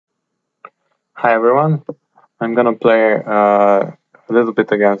Hi everyone, I'm gonna play a little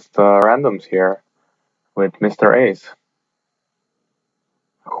bit against randoms here with MrAce,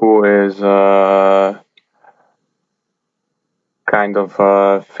 who is kind of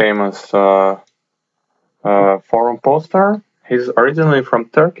a famous forum poster. He's originally from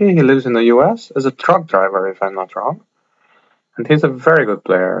Turkey, he lives in the US as a truck driver, if I'm not wrong, and he's a very good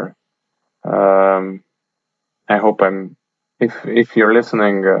player. I hope if you're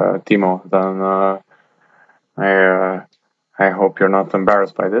listening, Timo, then I hope you're not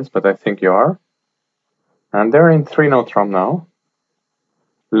embarrassed by this, but I think you are. And they're in 3-0 Trump now.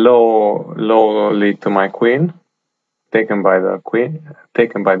 Low lead to my queen, taken by the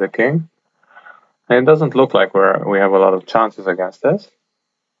king. And it doesn't look like we have a lot of chances against this.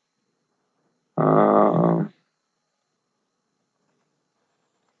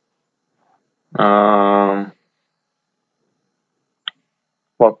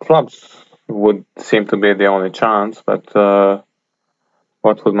 Well, clubs would seem to be the only chance, but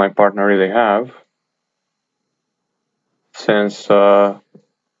what would my partner really have? Since what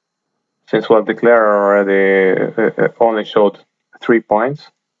Declare already only showed 3 points,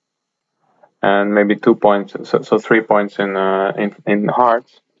 and maybe 2 points, so 3 points in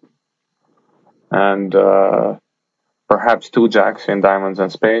hearts, and perhaps 2 jacks in diamonds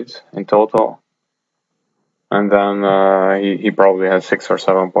and spades in total. And then he probably has 6 or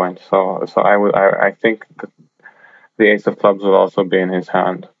 7 points. So I think the ace of clubs will also be in his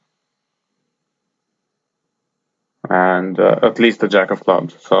hand, and at least the jack of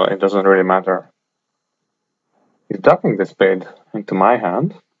clubs. So it doesn't really matter. He's ducking the spade into my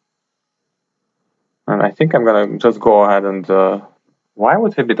hand, and I think I'm gonna just go ahead and. Why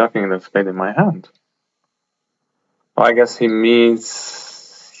would he be ducking the spade in my hand? Well, I guess he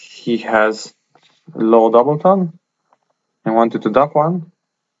means he has low doubleton and wanted to duck one.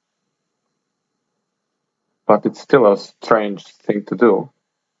 But it's still a strange thing to do.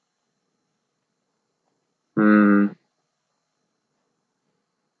 So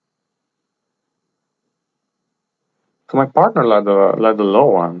my partner led the low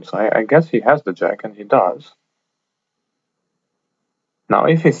one, so I guess he has the jack, and he does. Now,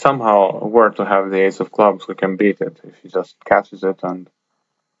 if he somehow were to have the ace of clubs, we can beat it. If he just catches it and...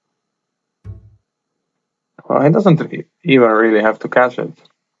 Well, he doesn't even really have to catch it.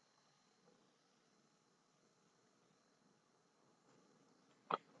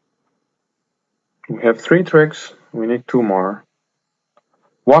 We have 3 tricks. We need 2 more.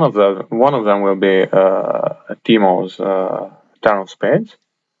 One of them will be Timo's 10 of spades,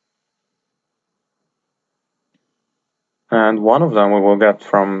 and one of them we will get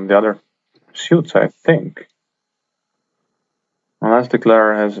from the other suits, I think. Unless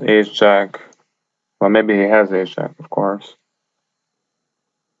Declare has ace jack. Well, maybe he has ace jack, of course.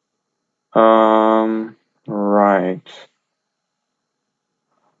 Right.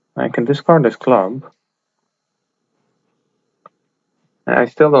 I can discard this club. I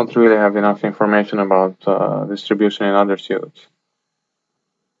still don't really have enough information about distribution in other suits.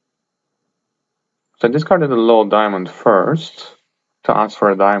 So I discarded the low diamond first to ask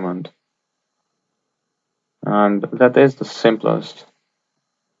for a diamond. And that is the simplest.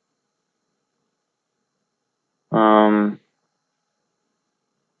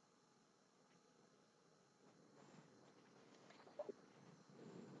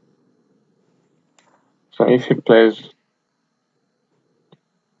 So if he plays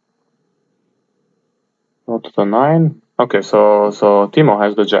go to the 9, okay, so Timo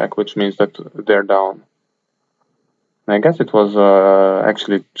has the jack, which means that they're down. I guess it was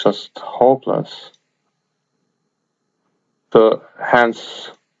actually just hopeless. So hence,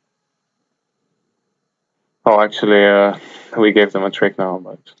 oh, actually, we gave them a trick now,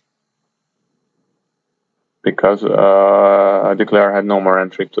 but because Declare had no more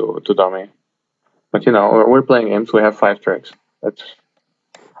entry to dummy. But you know, we're playing imps. We have 5 tricks. That's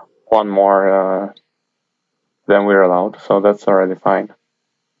one more than we're allowed, so that's already fine.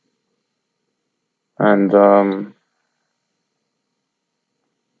 And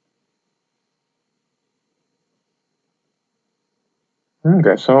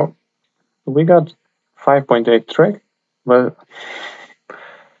okay, so we got 5.8 trick, but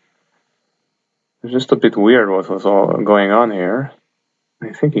it's just a bit weird what was all going on here.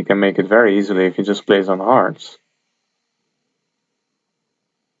 I think he can make it very easily if he just plays on hearts.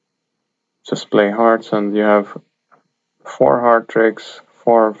 Just play hearts and you have 4 heart tricks,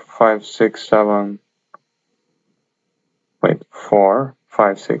 4, 5, 6, 7. Wait, 4,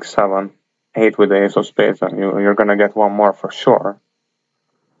 5, 6, 7, 8 with the ace of spades, and you're gonna get one more for sure.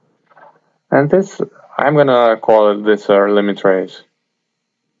 And this, I'm gonna call it this limit raise.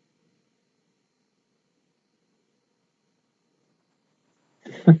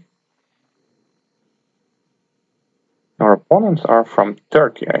 opponents are from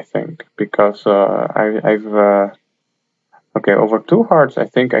Turkey, I think, because I've okay, over 2 hearts, I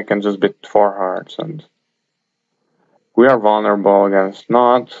think I can just bid 4 hearts, and we are vulnerable against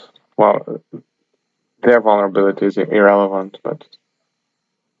not, well, their vulnerability is irrelevant, but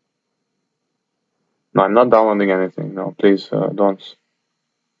no, I'm not downloading anything. No, please don't.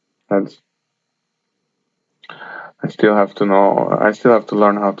 That's, I still have to know. I still have to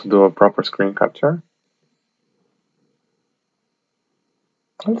learn how to do a proper screen capture.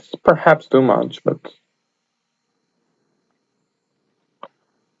 It's perhaps too much, but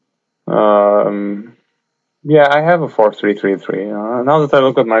yeah, I have a 4-3-3-3. Now that I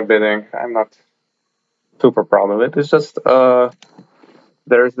look at my bidding, I'm not super proud of it. It's just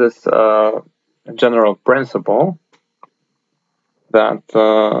there's this general principle that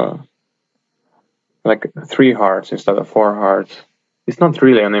like 3 hearts instead of 4 hearts. It's not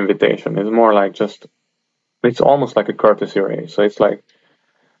really an invitation. It's more like just, it's almost like a courtesy raise. So it's like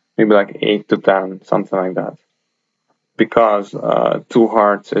maybe like 8 to 10, something like that. Because 2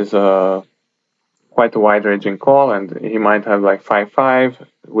 hearts is quite a wide-ranging call, and he might have like 5-5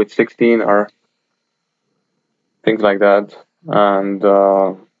 with 16 or things like that. And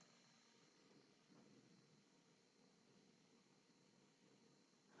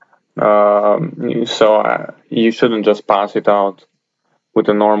so you shouldn't just pass it out with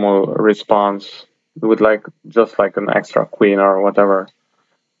a normal response, with like just like an extra queen or whatever,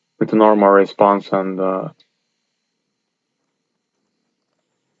 with a normal response. And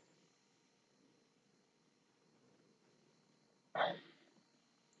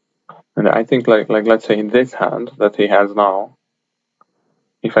I think like let's say in this hand that he has now,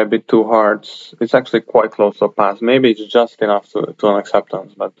 if I bid 2 hearts, it's actually quite close to a pass. Maybe it's just enough to an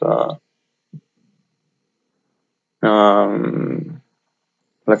acceptance, but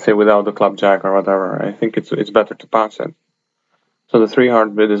let's say without the club jack or whatever, I think it's better to pass it. So the 3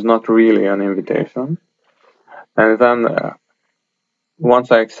 heart bid is not really an invitation. And then once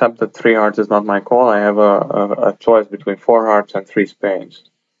I accept that 3 hearts is not my call, I have a choice between 4 hearts and 3 spades.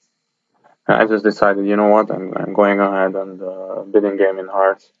 And I just decided, you know what, I'm going ahead and bidding game in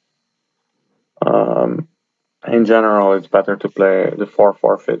hearts. In general, it's better to play the 4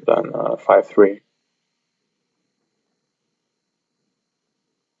 forfeit than 5-3.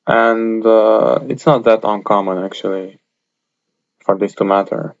 And it's not that uncommon, actually, for this to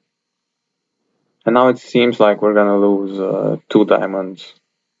matter. And now it seems like we're gonna lose 2 diamonds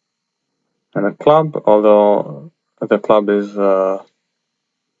and a club, although the club is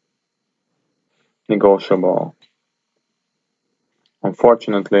negotiable.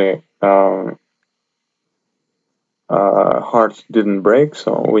 Unfortunately, hearts didn't break,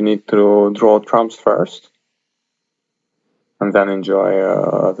 so we need to draw trumps first and then enjoy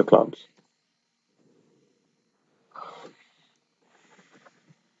the clubs.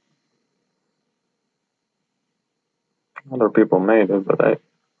 Other people made it, but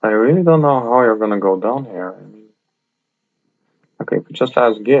I really don't know how you're gonna go down here. I mean, okay, just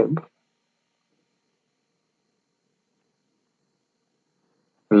ask Gib.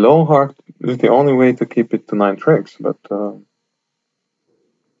 Low heart is the only way to keep it to 9 tricks, but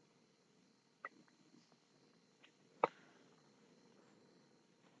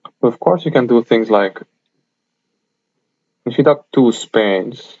of course you can do things like, if you got 2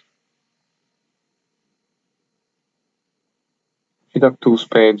 spades,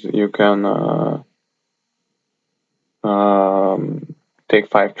 you can take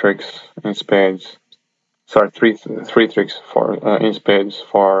 5 tricks in spades. Sorry, three tricks for in spades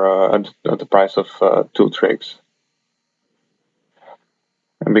for at the price of 2 tricks.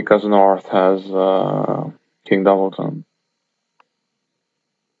 And because North has King Doubleton.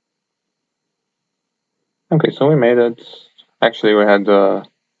 Okay, so we made it. Actually, we had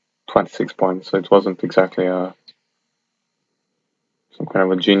 26 points, so it wasn't exactly some kind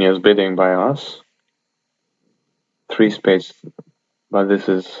of a genius bidding by us. 3 spades, but this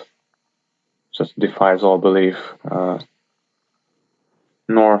is just defies all belief.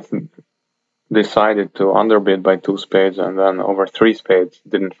 North decided to underbid by 2 spades, and then over 3 spades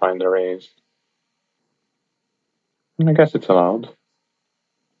didn't find a raise. I guess it's allowed.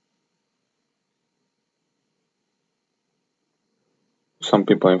 Some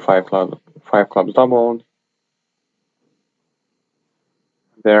people in 5 clubs doubled.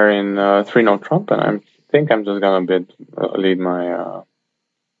 They're in 3 no trump, and I think I'm just gonna lead my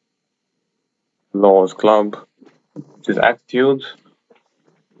lowest club, which is attitude.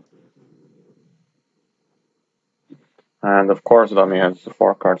 And of course, dummy has the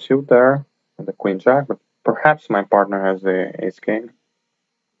 4 card suit there, and the queen jack, but perhaps my partner has the ace king.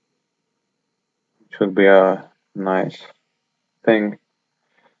 Should be a nice thing.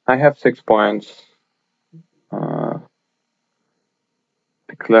 I have 6 points.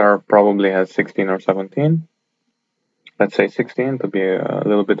 Claire probably has 16 or 17. Let's say 16 to be a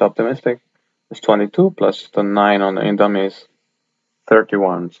little bit optimistic. It's 22 plus the 9 on the indom is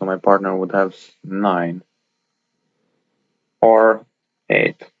 31. So my partner would have 9 or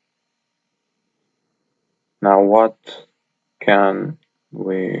 8. Now what can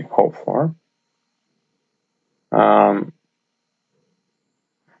we hope for?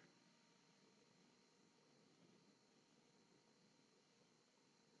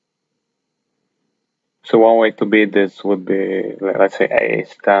 So one way to beat this would be, let's say,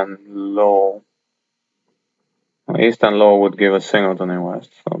 ace 10 low. Ace 10 low would give a singleton in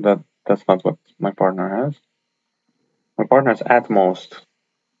West, so that's not what my partner has. My partner has at most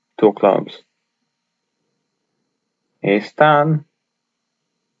 2 clubs. Ace 10,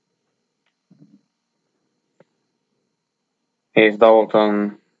 ace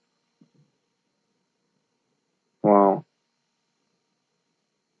doubleton. Well,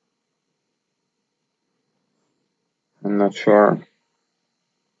 I'm not sure.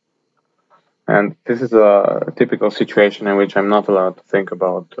 And this is a typical situation in which I'm not allowed to think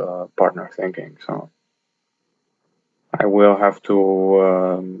about partner thinking. So I will have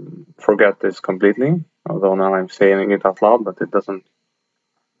to forget this completely, although now I'm saying it out loud, but it doesn't.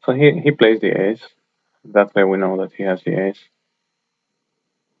 So he plays the ace. That way we know that he has the ace.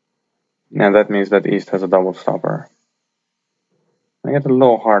 And that means that East has a double stopper. I get a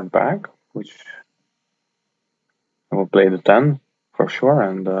low hard back, which I will play the 10 for sure,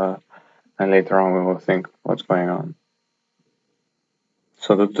 and later on we will think what's going on.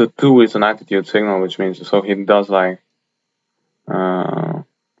 So the 2 is an attitude signal, which means so he does like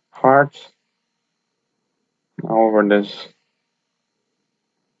hearts over this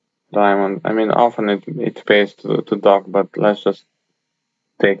diamond. I mean, often it pays to dock, but let's just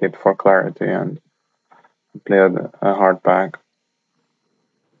take it for clarity and play a hard back.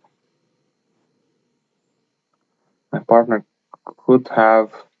 My partner could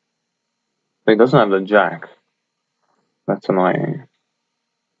have. He doesn't have the jack. That's annoying.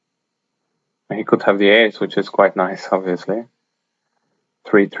 He could have the ace, which is quite nice, obviously.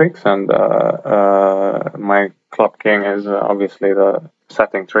 3 tricks, and my club king is obviously the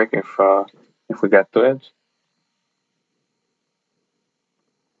setting trick if we get to it.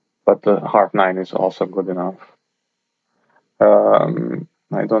 But the heart 9 is also good enough.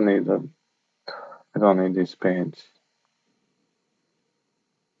 I don't need these spades.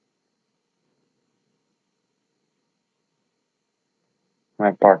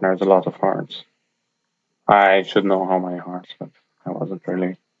 My partner has a lot of hearts. I should know how many hearts, but I wasn't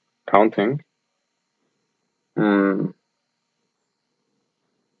really counting. I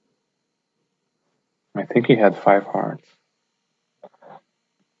think he had 5 hearts.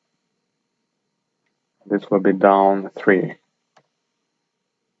 This will be down 3.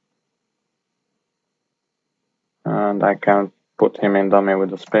 And I can put him in dummy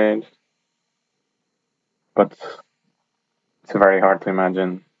with a spade. But it's very hard to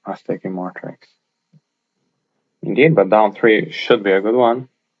imagine us taking more tricks. Indeed, but down 3 should be a good one.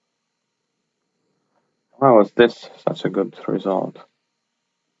 Why was this such a good result?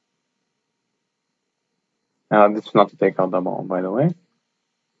 This is not to take out double, by the way.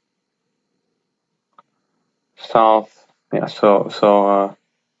 South, yeah, so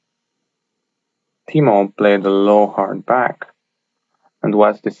Timo played a low hard back, and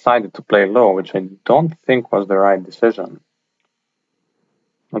West decided to play low, which I don't think was the right decision.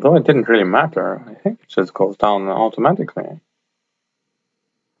 Although it didn't really matter, I think it just goes down automatically.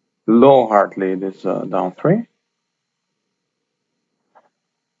 Low hard lead is down 3.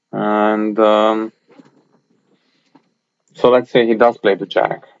 And so let's say he does play the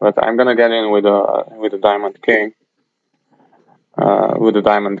jack, but I'm gonna get in with a diamond king,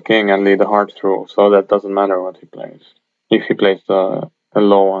 and lead the heart through. So that doesn't matter what he plays. If he plays the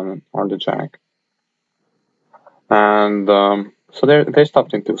low one or the jack, and so they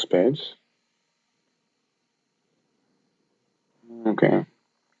stopped in 2 spades. Okay.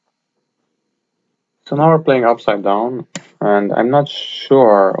 So now we're playing upside down, and I'm not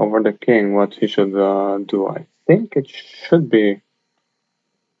sure over the king what he should do. I think it should be.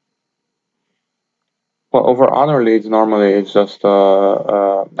 Well, over honor leads normally it's just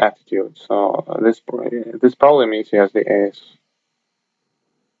attitude. So this probably means he has the ace.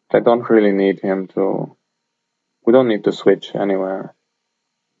 I don't really need him to. We don't need to switch anywhere.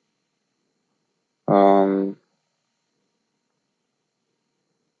 Well,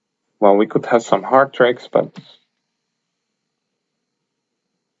 we could have some hard tricks, but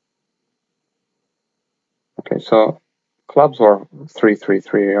okay. So clubs were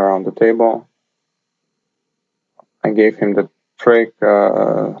 3-3-3 around the table. I gave him the trick.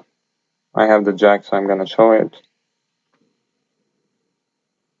 I have the jack, so I'm gonna show it.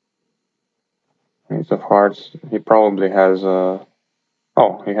 Ace of hearts. He probably has.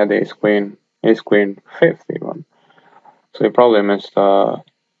 Oh, he had ace queen fifth even. So he probably missed a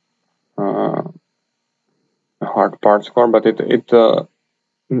hard part score. But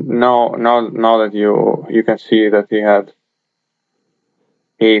now that you can see that he had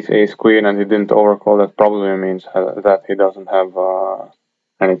ace queen and he didn't overcall, that probably means that he doesn't have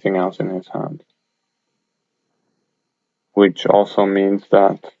anything else in his hand, which also means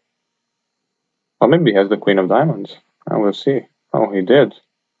that, well, maybe he has the queen of diamonds. I will see. Oh, he did.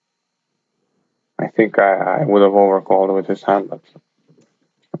 I think I would have overcalled with his hand, but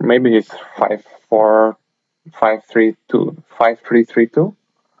maybe he's 5-4, 5-3-2, 5-3-3-2.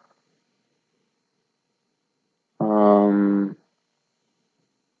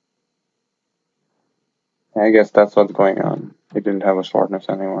 I guess that's what's going on. He didn't have a shortness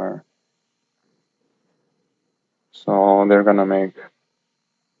anywhere. So they're gonna make,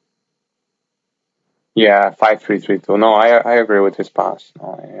 yeah, 5-3-3-2. No, I agree with his pass.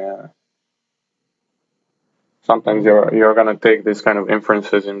 No, yeah. Sometimes you're gonna take this kind of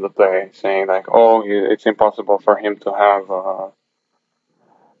inferences in the play, saying like, oh, it's impossible for him to have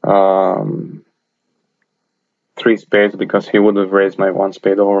 3 spades because he would have raised my 1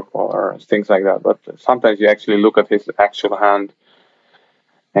 spade overcall or things like that. But sometimes you actually look at his actual hand,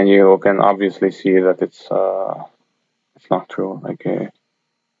 and you can obviously see that it's not true. Like,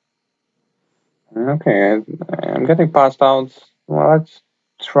 okay, I'm getting passed out. Well, let's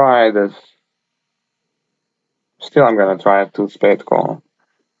try this. Still, I'm gonna try a 2 spade call.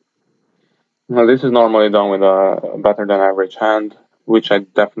 Now, this is normally done with a better than average hand, which I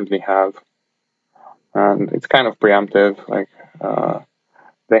definitely have. And it's kind of preemptive. Like,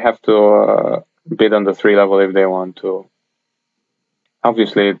 they have to bid on the 3 level if they want to.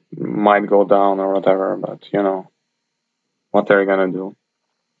 Obviously, it might go down or whatever, but you know, what they're gonna do.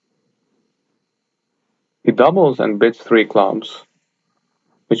 He doubles and bids 3 clubs,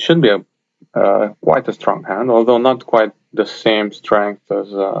 which should be quite a strong hand, although not quite the same strength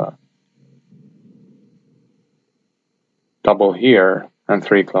as double here and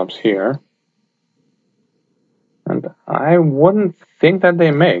 3 clubs here. And I wouldn't think that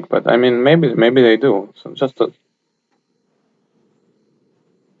they make, but I mean, maybe they do. So just a...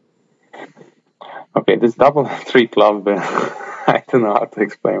 Okay, this double 3 club, I don't know how to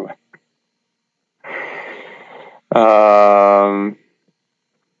explain it.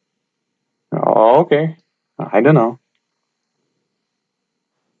 Okay, I don't know.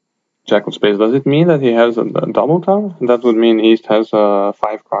 Jack of spades. Does it mean that he has a double top? That would mean East has 5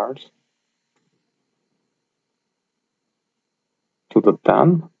 cards to the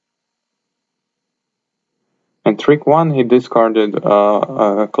 10. And trick 1, he discarded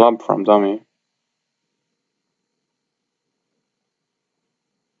a club from dummy.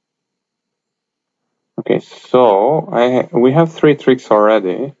 Okay, so we have 3 tricks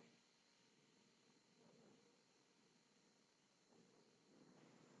already.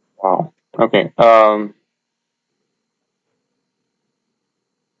 Wow. Okay.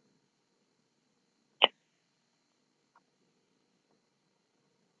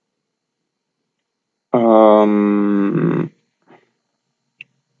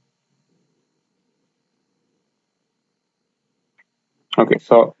 Okay,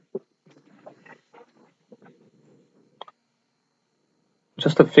 so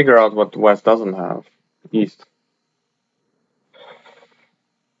just to figure out what West doesn't have, East.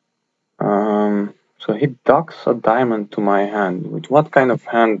 So he ducks a diamond to my hand. With what kind of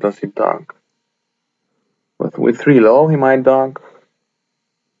hand does he duck? With 3 low, he might duck.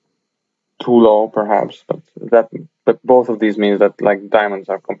 2 low, perhaps, but both of these means that like diamonds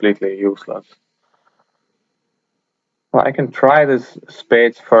are completely useless. Well, I can try this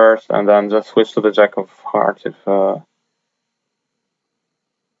spades first and then just switch to the jack of hearts if.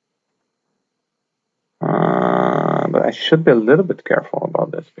 But I should be a little bit careful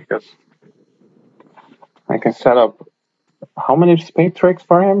about this because I can set up how many spade tricks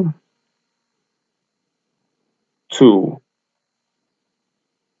for him? 2.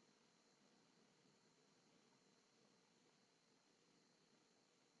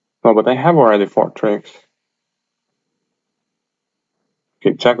 No, but I have already 4 tricks.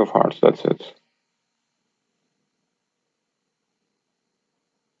 Okay, jack of hearts, that's it.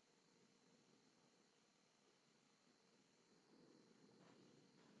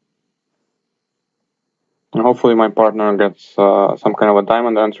 And hopefully my partner gets some kind of a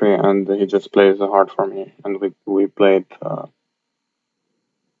diamond entry and he just plays hard for me. And we played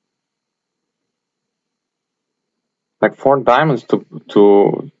like 4 diamonds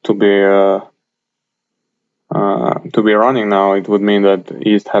to be running now. It would mean that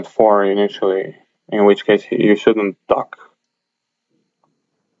East had 4 initially, in which case you shouldn't duck.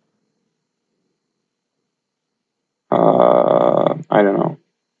 I don't know.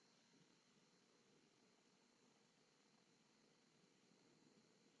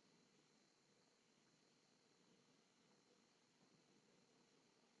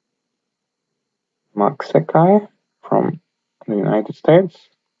 Max Sekai from the United States.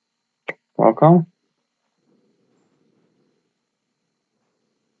 Welcome.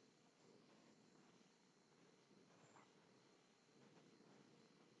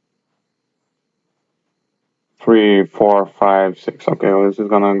 Three, four, five, six. Okay, well, this is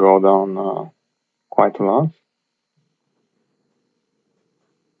gonna go down quite a lot.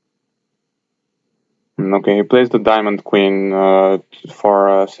 Okay, he plays the Diamond Queen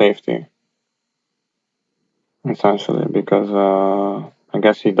for safety, essentially, because I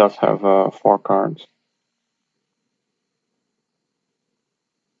guess he does have 4 cards.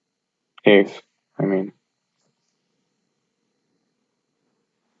 Ace, I mean.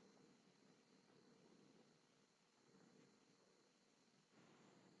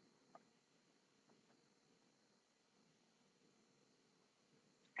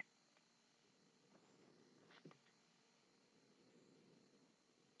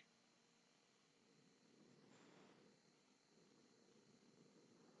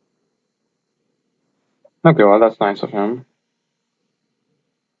 Okay, well, that's nice of him.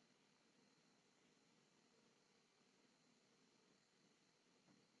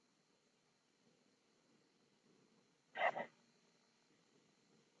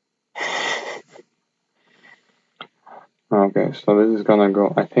 Okay, so this is gonna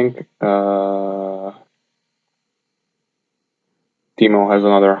go, I think, Timo has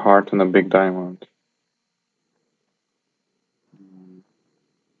another heart and a big diamond.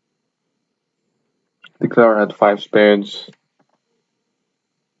 Declare had 5 spades,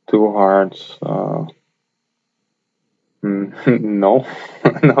 2 hearts. No,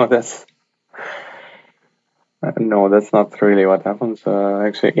 no, that's not really what happens.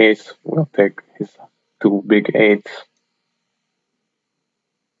 Actually, Ace will take his 2 big 8s.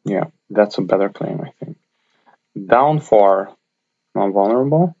 Yeah, that's a better claim, I think. Down 4,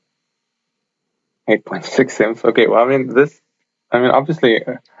 non-vulnerable. 8.6 sims. Okay, well, obviously,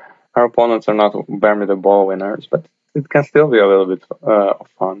 our opponents are not Bear Me the Ball winners, but it can still be a little bit of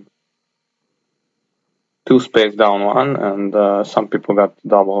fun. 2 spades down 1, and some people got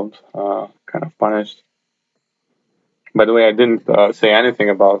doubled, kind of punished. By the way, I didn't say anything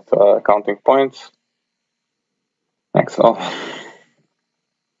about counting points. Excel.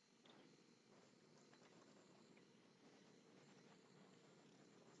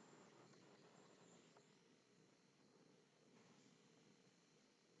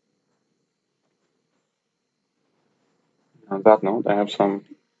 On that note, I have something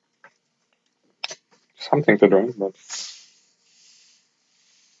to drink, but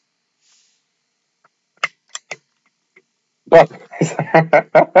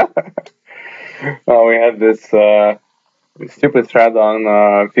we had this stupid thread on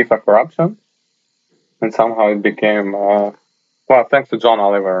FIFA corruption, and somehow it became well, thanks to John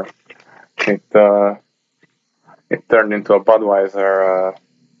Oliver, it it turned into a Budweiser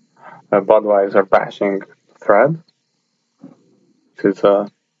bashing thread, which is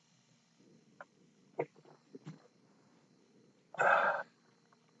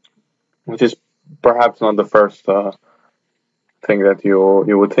which is perhaps not the first thing that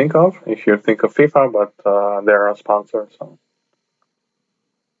you would think of if you think of FIFA, but they're a sponsor, so.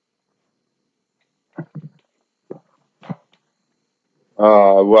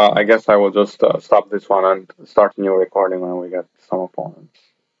 Well, I guess I will just stop this one and start a new recording when we get some opponents.